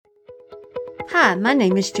Hi, my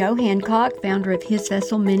name is Joe Hancock, founder of His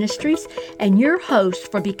Vessel Ministries, and your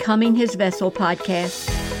host for Becoming His Vessel podcast.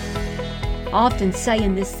 I often say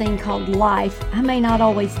in this thing called life, I may not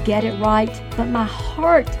always get it right, but my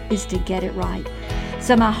heart is to get it right.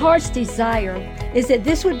 So my heart's desire is that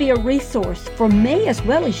this would be a resource for me as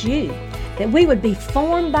well as you, that we would be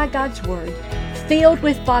formed by God's Word, filled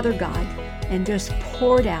with Father God, and just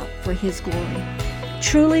poured out for His glory,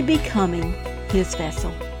 truly becoming His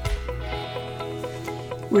vessel.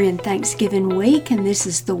 We're in Thanksgiving week, and this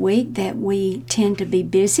is the week that we tend to be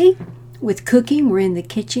busy with cooking. We're in the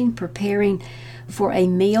kitchen preparing for a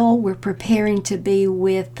meal. We're preparing to be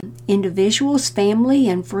with individuals, family,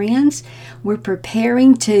 and friends. We're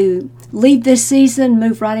preparing to leave this season,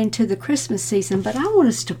 move right into the Christmas season. But I want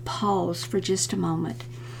us to pause for just a moment.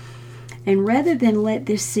 And rather than let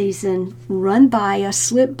this season run by us,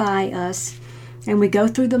 slip by us, and we go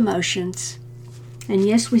through the motions, and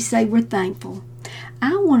yes, we say we're thankful,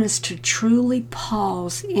 I want us to truly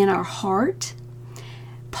pause in our heart,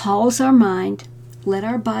 pause our mind, let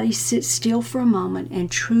our body sit still for a moment, and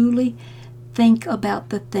truly think about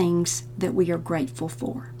the things that we are grateful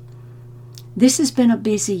for. This has been a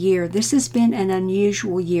busy year. This has been an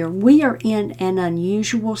unusual year. We are in an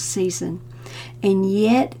unusual season, and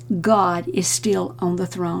yet God is still on the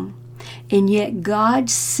throne. And yet God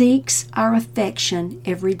seeks our affection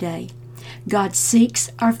every day. God seeks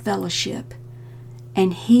our fellowship.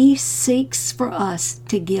 And He seeks for us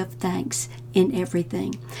to give thanks in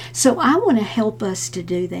everything. So I want to help us to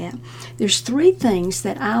do that. There's 3 things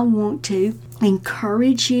that I want to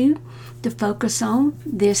encourage you to focus on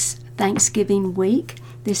this Thanksgiving week,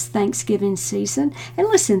 this Thanksgiving season. And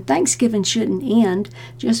listen, Thanksgiving shouldn't end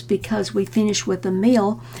just because we finish with a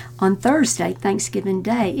meal on Thursday, Thanksgiving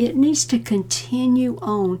Day. It needs to continue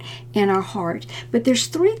on in our heart. But there's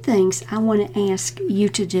 3 things I want to ask you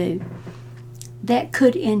to do that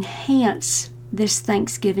could enhance this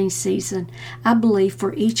Thanksgiving season, I believe,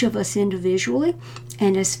 for each of us individually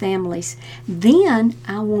and as families. Then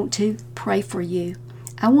I want to pray for you.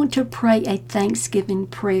 I want to pray a Thanksgiving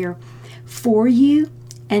prayer for you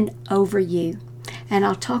and over you. And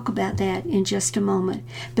I'll talk about that in just a moment.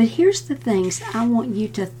 But here's the things I want you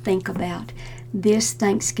to think about this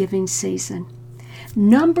Thanksgiving season.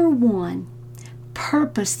 Number 1,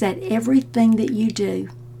 purpose that everything that you do,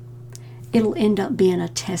 it'll end up being a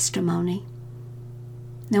testimony.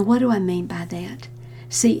 Now, what do I mean by that?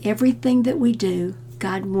 See, everything that we do,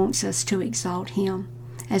 God wants us to exalt Him.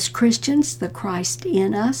 As Christians, the Christ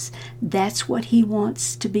in us, that's what He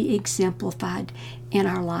wants to be exemplified in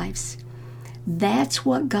our lives. That's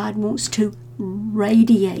what God wants to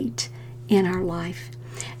radiate in our life.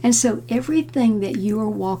 And so everything that you are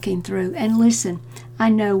walking through, and listen, I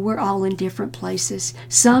know we're all in different places.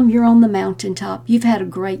 Some you're on the mountaintop. You've had a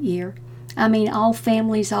great year. I mean, all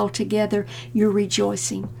families all together, you're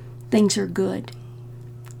rejoicing. Things are good.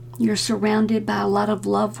 You're surrounded by a lot of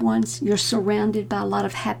loved ones. You're surrounded by a lot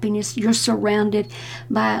of happiness. You're surrounded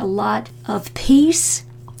by a lot of peace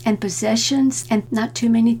and possessions and not too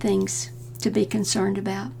many things to be concerned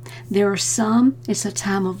about. There are some, it's a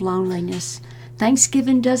time of loneliness.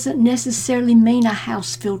 Thanksgiving doesn't necessarily mean a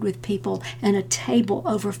house filled with people and a table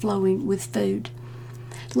overflowing with food.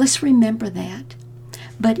 Let's remember that.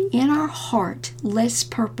 But in our heart, let's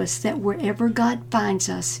purpose that wherever God finds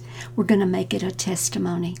us, we're going to make it a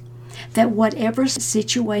testimony. That whatever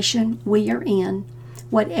situation we are in,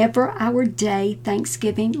 whatever our day,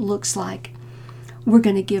 Thanksgiving, looks like, we're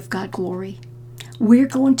going to give God glory. We're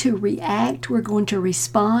going to react. We're going to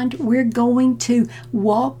respond. We're going to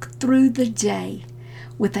walk through the day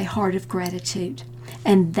with a heart of gratitude.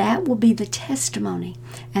 And that will be the testimony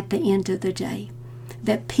at the end of the day.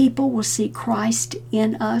 That people will see Christ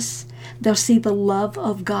in us. They'll see the love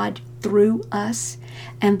of God through us.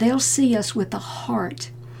 And they'll see us with a heart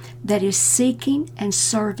that is seeking and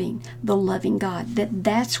serving the loving God.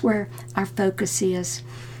 That's where our focus is.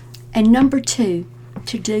 And number 2,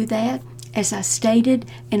 to do that, as I stated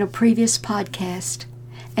in a previous podcast,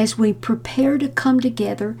 as we prepare to come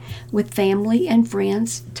together with family and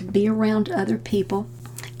friends, to be around other people,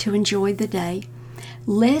 to enjoy the day,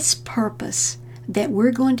 let's purpose that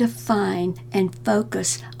we're going to find and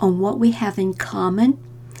focus on what we have in common,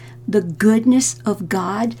 the goodness of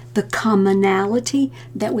God, the commonality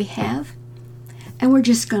that we have, and we're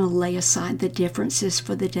just going to lay aside the differences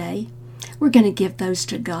for the day. We're going to give those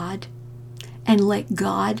to God and let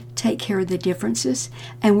God take care of the differences,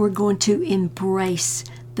 and we're going to embrace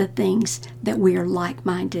the things that we are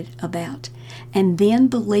like-minded about. And then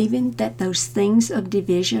believing that those things of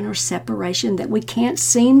division or separation that we can't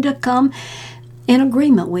seem to come in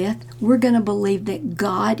agreement with, we're going to believe that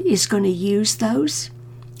God is going to use those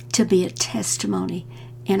to be a testimony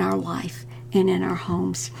in our life and in our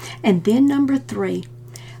homes. And then number 3,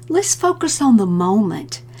 let's focus on the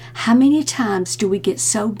moment. How many times do we get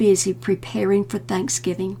so busy preparing for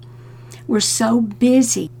Thanksgiving? We're so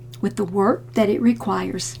busy with the work that it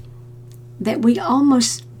requires that we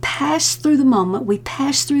almost pass through the moment, we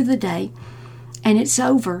pass through the day, and it's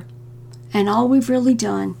over. And all we've really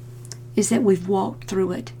done is that we've walked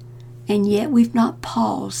through it. And yet we've not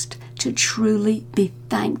paused to truly be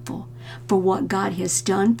thankful for what God has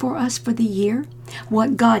done for us for the year,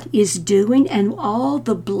 what God is doing, and all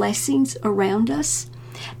the blessings around us,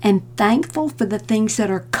 and thankful for the things that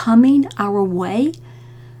are coming our way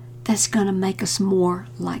that's going to make us more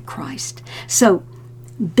like Christ. So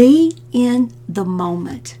be in the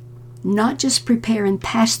moment, not just prepare and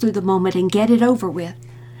pass through the moment and get it over with,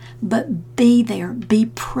 but be there, be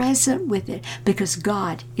present with it, because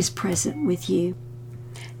God is present with you.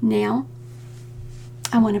 Now,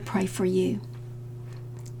 I want to pray for you.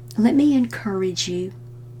 Let me encourage you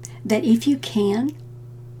that if you can,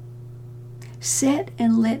 sit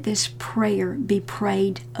and let this prayer be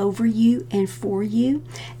prayed over you and for you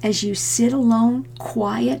as you sit alone,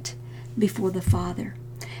 quiet before the Father.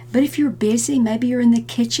 But if you're busy, maybe you're in the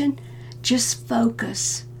kitchen, just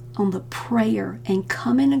focus on the prayer and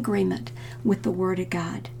come in agreement with the Word of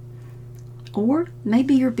God. Or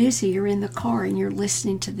maybe you're busy, you're in the car and you're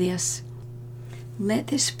listening to this. Let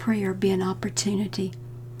this prayer be an opportunity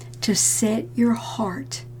to set your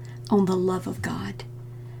heart on the love of God.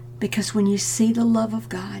 Because when you see the love of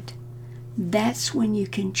God, that's when you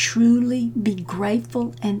can truly be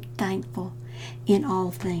grateful and thankful in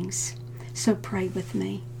all things. So pray with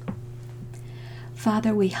me.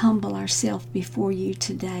 Father, we humble ourselves before you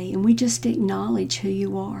today, and we just acknowledge who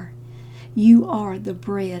you are. You are the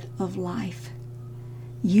bread of life.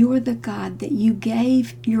 You are the God that you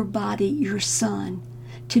gave your body, your Son,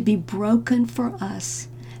 to be broken for us,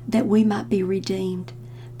 that we might be redeemed,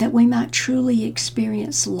 that we might truly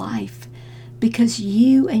experience life, because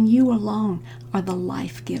you and you alone are the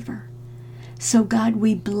life giver. So God,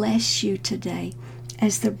 we bless you today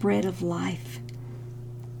as the bread of life.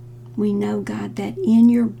 We know, God, that in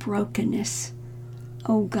your brokenness,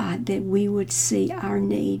 oh God, that we would see our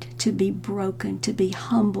need to be broken, to be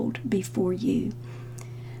humbled before you,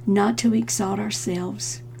 not to exalt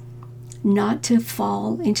ourselves, not to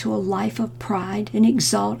fall into a life of pride and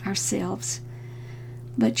exalt ourselves,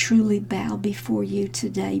 but truly bow before you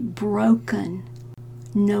today, broken,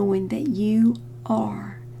 knowing that you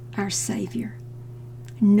are our Savior,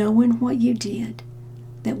 knowing what you did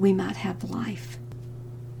that we might have life.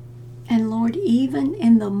 And Lord, even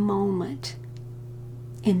in the moment,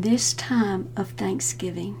 in this time of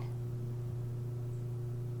Thanksgiving,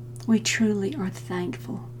 we truly are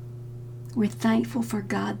thankful. We're thankful for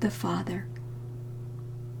God the Father.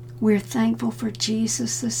 We're thankful for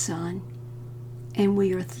Jesus the Son. And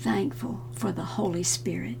we are thankful for the Holy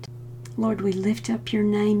Spirit. Lord, we lift up your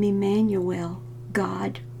name, Emmanuel,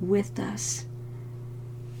 God with us.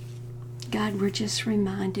 God, we're just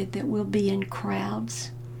reminded that we'll be in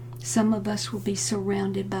crowds. Some of us will be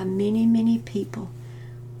surrounded by many, many people.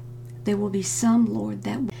 There will be some, Lord,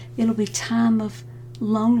 that it'll be time of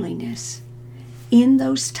loneliness. In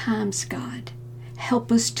those times, God,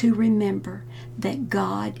 help us to remember that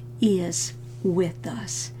God is with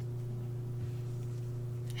us.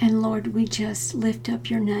 And Lord, we just lift up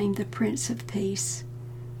your name, the Prince of Peace,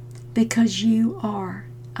 because you are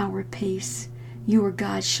our peace. You are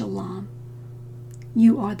God Shalom.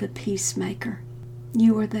 You are the peacemaker.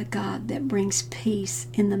 You are the God that brings peace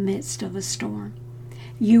in the midst of a storm.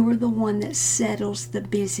 You are the one that settles the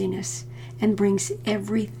busyness and brings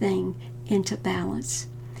everything into balance.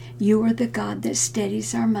 You are the God that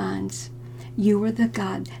steadies our minds. You are the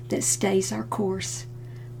God that stays our course,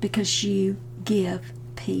 because you give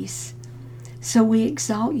peace. So we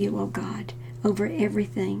exalt you, O God, over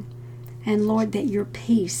everything. And Lord, that your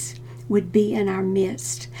peace would be in our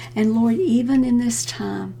midst. And Lord, even in this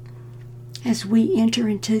time, as we enter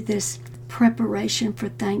into this preparation for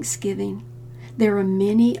Thanksgiving, there are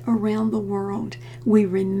many around the world we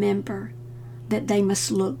remember that they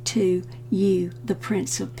must look to you, the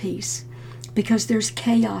Prince of Peace. Because there's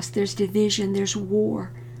chaos, there's division, there's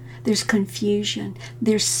war, there's confusion,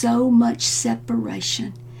 there's so much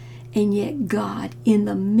separation. And yet, God, in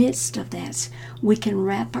the midst of that, we can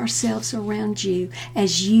wrap ourselves around you,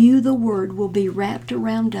 as you, the Word, will be wrapped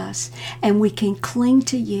around us, and we can cling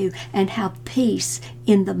to you and have peace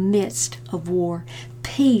in the midst of war,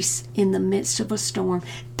 peace in the midst of a storm,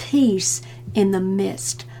 peace in the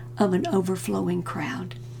midst of an overflowing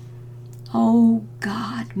crowd. Oh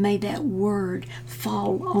God, may that word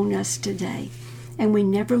fall on us today, and we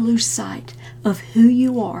never lose sight of who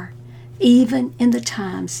you are, even in the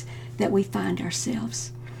times that we find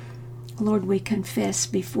ourselves. Lord, we confess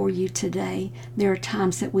before you today, there are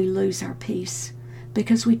times that we lose our peace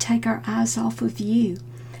because we take our eyes off of you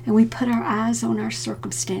and we put our eyes on our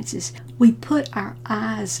circumstances. We put our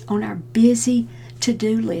eyes on our busy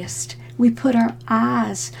to-do list. We put our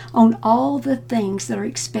eyes on all the things that are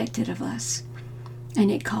expected of us,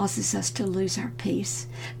 and it causes us to lose our peace.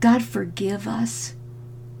 God, forgive us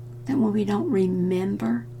that when we don't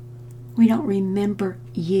remember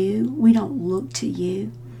you, we don't look to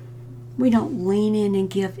you, we don't lean in and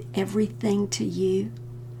give everything to you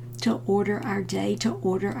to order our day, to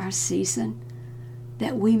order our season,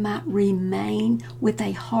 that we might remain with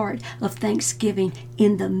a heart of thanksgiving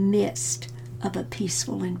in the midst of a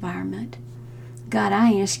peaceful environment. God,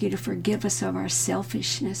 I ask you to forgive us of our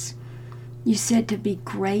selfishness. You said to be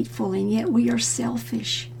grateful, and yet we are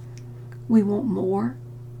selfish. We want more.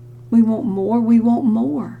 We want more. We want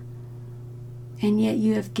more. And yet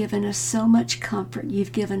you have given us so much comfort.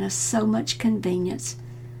 You've given us so much convenience.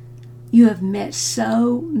 You have met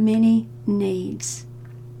so many needs.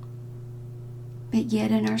 But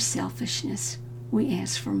yet in our selfishness, we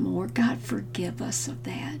ask for more. God, forgive us of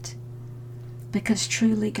that. Because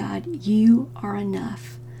truly, God, you are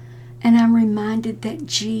enough. And I'm reminded that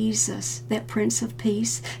Jesus, that Prince of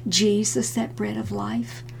Peace, Jesus, that bread of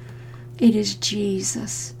life, it is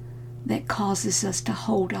Jesus that causes us to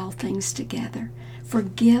hold all things together.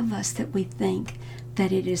 Forgive us that we think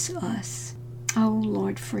that it is us. Oh,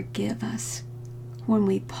 Lord, forgive us when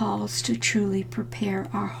we pause to truly prepare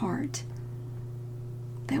our heart,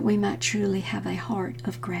 that we might truly have a heart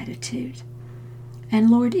of gratitude. And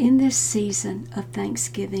Lord, in this season of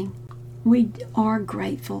Thanksgiving, we are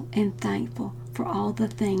grateful and thankful for all the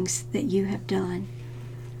things that you have done.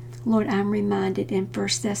 Lord, I'm reminded in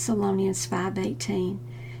 1 Thessalonians 5:18,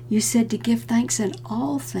 you said to give thanks in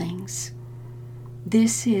all things.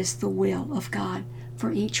 This is the will of God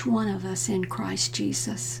for each one of us in Christ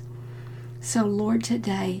Jesus. So Lord,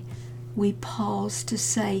 today we pause to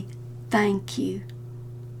say thank you.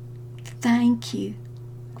 Thank you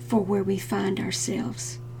for where we find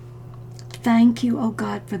ourselves. Thank you, oh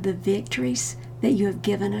God, for the victories that you have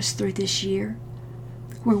given us through this year,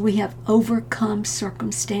 where we have overcome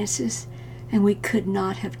circumstances and we could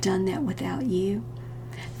not have done that without you.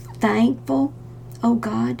 Thankful, oh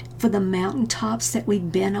God, for the mountaintops that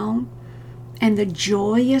we've been on and the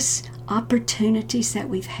joyous opportunities that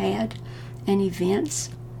we've had and events.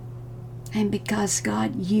 And because,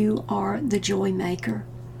 God, you are the joy maker,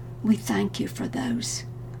 we thank you for those.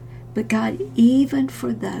 But God, even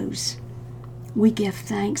for those, we give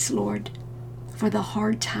thanks, Lord, for the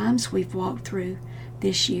hard times we've walked through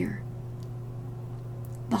this year.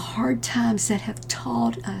 The hard times that have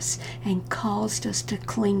taught us and caused us to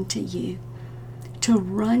cling to you, to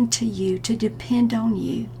run to you, to depend on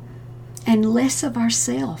you, and less of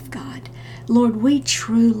ourselves, God. Lord, we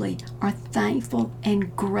truly are thankful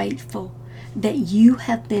and grateful that you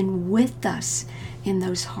have been with us in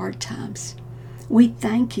those hard times. We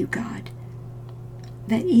thank you, God,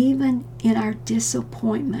 that even in our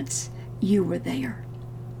disappointments, you were there.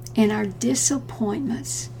 In our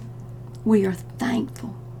disappointments, we are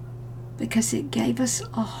thankful because it gave us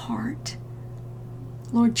a heart.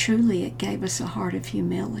 Lord, truly it gave us a heart of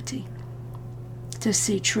humility to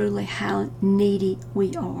see truly how needy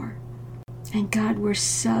we are. And God, we're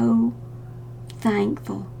so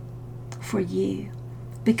thankful for you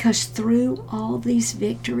because through all these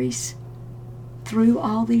victories, through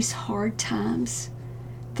all these hard times,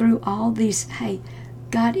 through all these,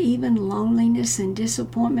 God, even loneliness and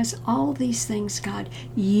disappointments, all these things, God,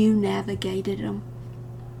 you navigated them.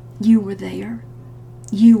 You were there.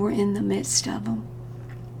 You were in the midst of them.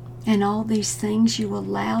 And all these things you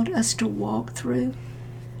allowed us to walk through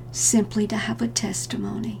simply to have a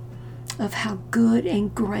testimony of how good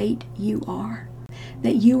and great you are.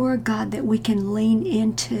 That you are a God that we can lean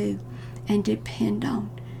into and depend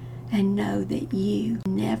on and know that you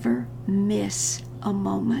never miss a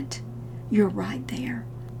moment. You're right there.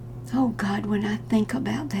 Oh God, when I think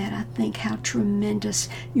about that, I think how tremendous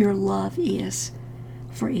your love is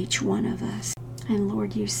for each one of us. And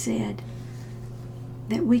Lord, you said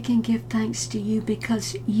that we can give thanks to you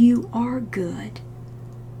because you are good.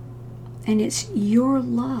 And it's your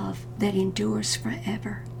love that endures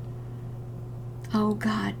forever. Oh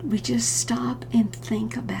God, we just stop and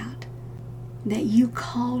think about that you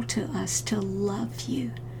call to us to love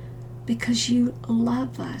you because you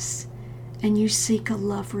love us and you seek a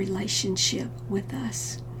love relationship with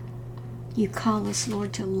us. You call us,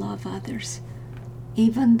 Lord, to love others.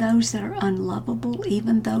 Even those that are unlovable,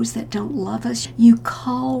 even those that don't love us, you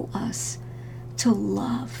call us to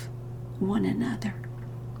love one another.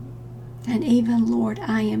 And even, Lord,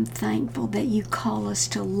 I am thankful that you call us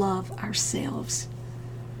to love ourselves.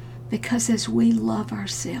 Because as we love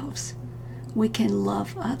ourselves, we can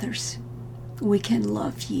love others. We can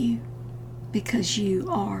love you because you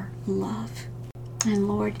are love. And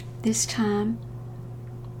Lord, this time,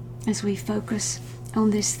 as we focus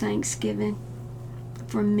on this Thanksgiving,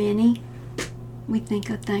 for many, we think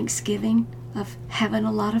of Thanksgiving of having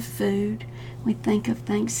a lot of food. We think of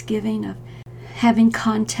Thanksgiving of having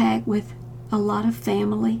contact with a lot of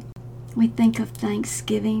family. We think of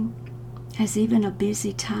Thanksgiving as even a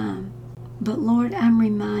busy time. But Lord, I'm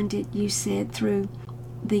reminded you said through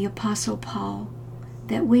the Apostle Paul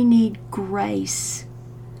that we need grace,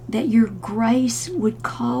 that your grace would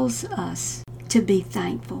cause us to be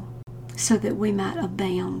thankful so that we might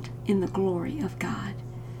abound in the glory of God.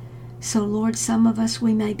 So Lord, some of us,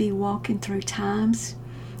 we may be walking through times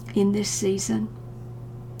in this season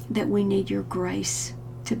that we need your grace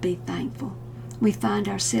to be thankful. We find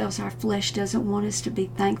ourselves, our flesh doesn't want us to be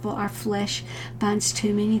thankful. Our flesh finds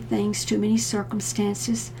too many things, too many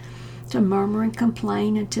circumstances to murmur and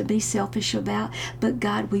complain and to be selfish about. But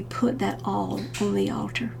God, we put that all on the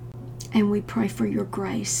altar. And we pray for your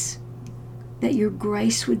grace, that your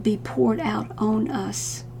grace would be poured out on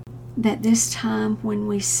us. That this time when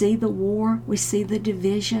we see the war, we see the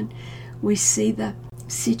division, we see the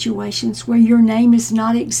situations where your name is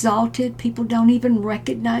not exalted, people don't even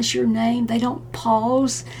recognize your name, they don't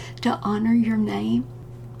pause to honor your name.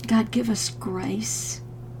 God, give us grace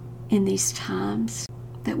in these times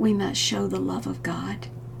that we might show the love of God,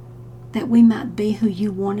 that we might be who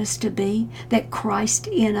you want us to be, that Christ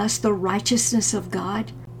in us, the righteousness of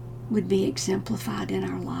God, would be exemplified in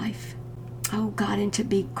our life. Oh God, and to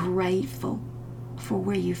be grateful for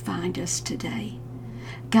where you find us today.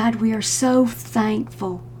 God, we are so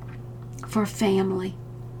thankful for family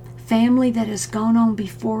that has gone on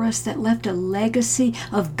before us, that left a legacy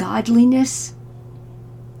of godliness.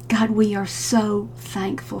 God, we are so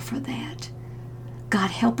thankful for that.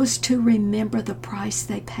 God, help us to remember the price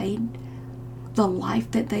they paid, the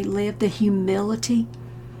life that they lived, the humility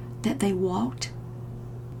that they walked.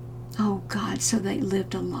 Oh God, so they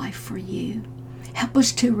lived a life for you. Help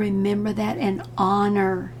us to remember that and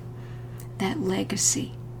honor that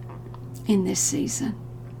legacy in this season.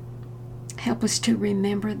 Help us to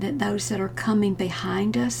remember that those that are coming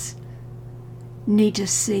behind us need to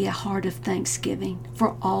see a heart of thanksgiving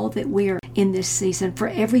for all that we are in this season, for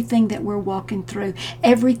everything that we're walking through,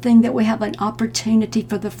 everything that we have an opportunity,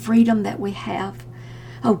 for the freedom that we have.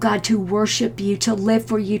 Oh God, to worship you, to live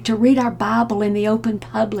for you, to read our Bible in the open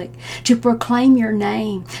public, to proclaim your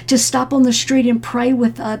name, to stop on the street and pray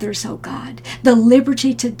with others, oh God. The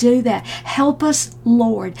liberty to do that. Help us,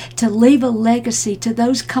 Lord, to leave a legacy to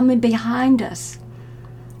those coming behind us,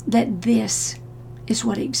 that this is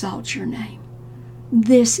what exalts your name.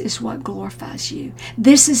 This is what glorifies you.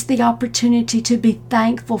 This is the opportunity to be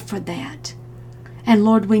thankful for that. And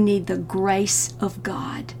Lord, we need the grace of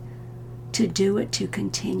God to do it, to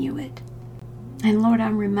continue it. And Lord,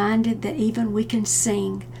 I'm reminded that even we can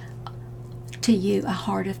sing to you a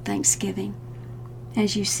heart of thanksgiving.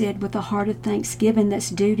 As you said, with a heart of thanksgiving that's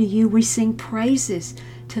due to you, we sing praises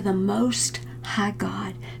to the Most High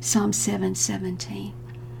God. Psalm 7:17.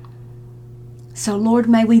 So Lord,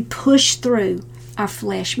 may we push through our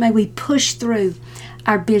flesh. May we push through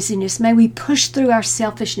our busyness. May we push through our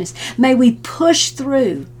selfishness. May we push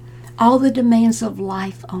through all the demands of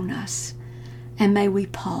life on us. And may we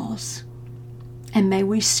pause, and may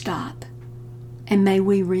we stop, and may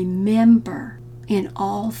we remember in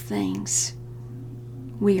all things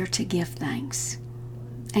we are to give thanks.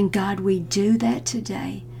 And God, we do that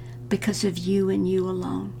today because of you and you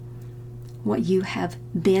alone. What you have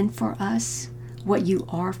been for us, what you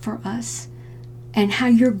are for us, and how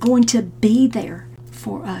you're going to be there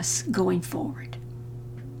for us going forward.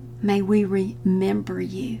 May we remember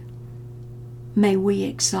you. May we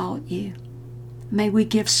exalt you. May we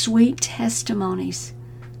give sweet testimonies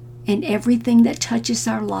in everything that touches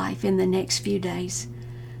our life in the next few days,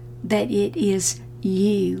 that it is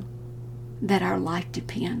you that our life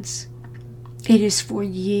depends. It is for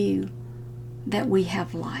you that we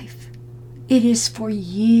have life. It is for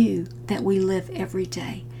you that we live every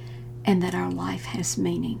day and that our life has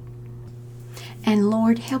meaning. And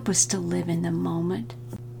Lord, help us to live in the moment.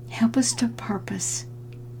 Help us to purpose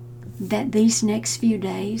that these next few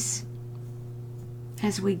days,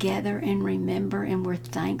 as we gather and remember and we're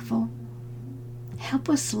thankful, help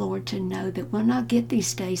us, Lord, to know that we'll not get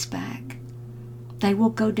these days back. They will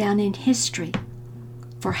go down in history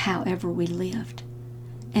for however we lived.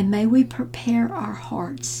 And may we prepare our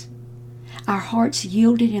hearts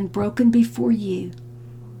yielded and broken before you,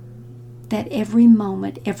 that every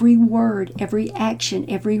moment, every word, every action,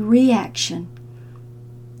 every reaction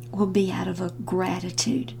will be out of a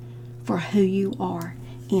gratitude for who you are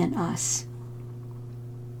in us.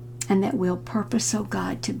 And that we'll purpose, oh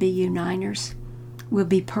God, to be uniters. We'll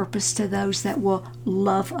be purpose to those that will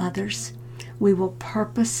love others. We will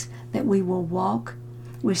purpose that we will walk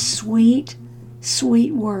with sweet,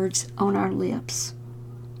 sweet words on our lips.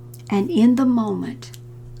 And in the moment,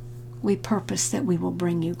 we purpose that we will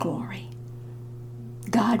bring you glory.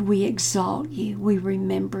 God, we exalt you. We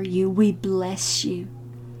remember you. We bless you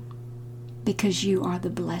because you are the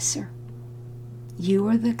blesser. You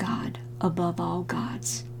are the God above all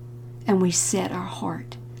gods. And we set our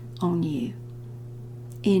heart on you.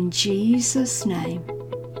 In Jesus' name,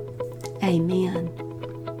 amen.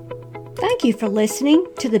 Thank you for listening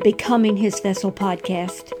to the Becoming His Vessel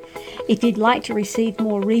podcast. If you'd like to receive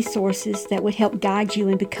more resources that would help guide you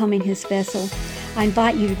in becoming His vessel, I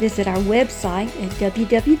invite you to visit our website at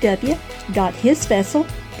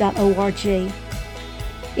www.hisvessel.org.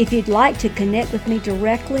 If you'd like to connect with me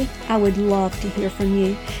directly, I would love to hear from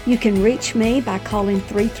you. You can reach me by calling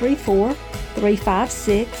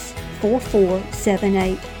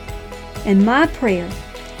 334-356-4478. And my prayer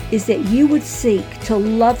is that you would seek to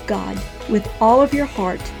love God with all of your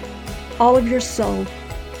heart, all of your soul,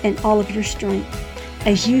 and all of your strength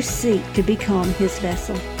as you seek to become His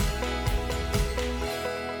vessel.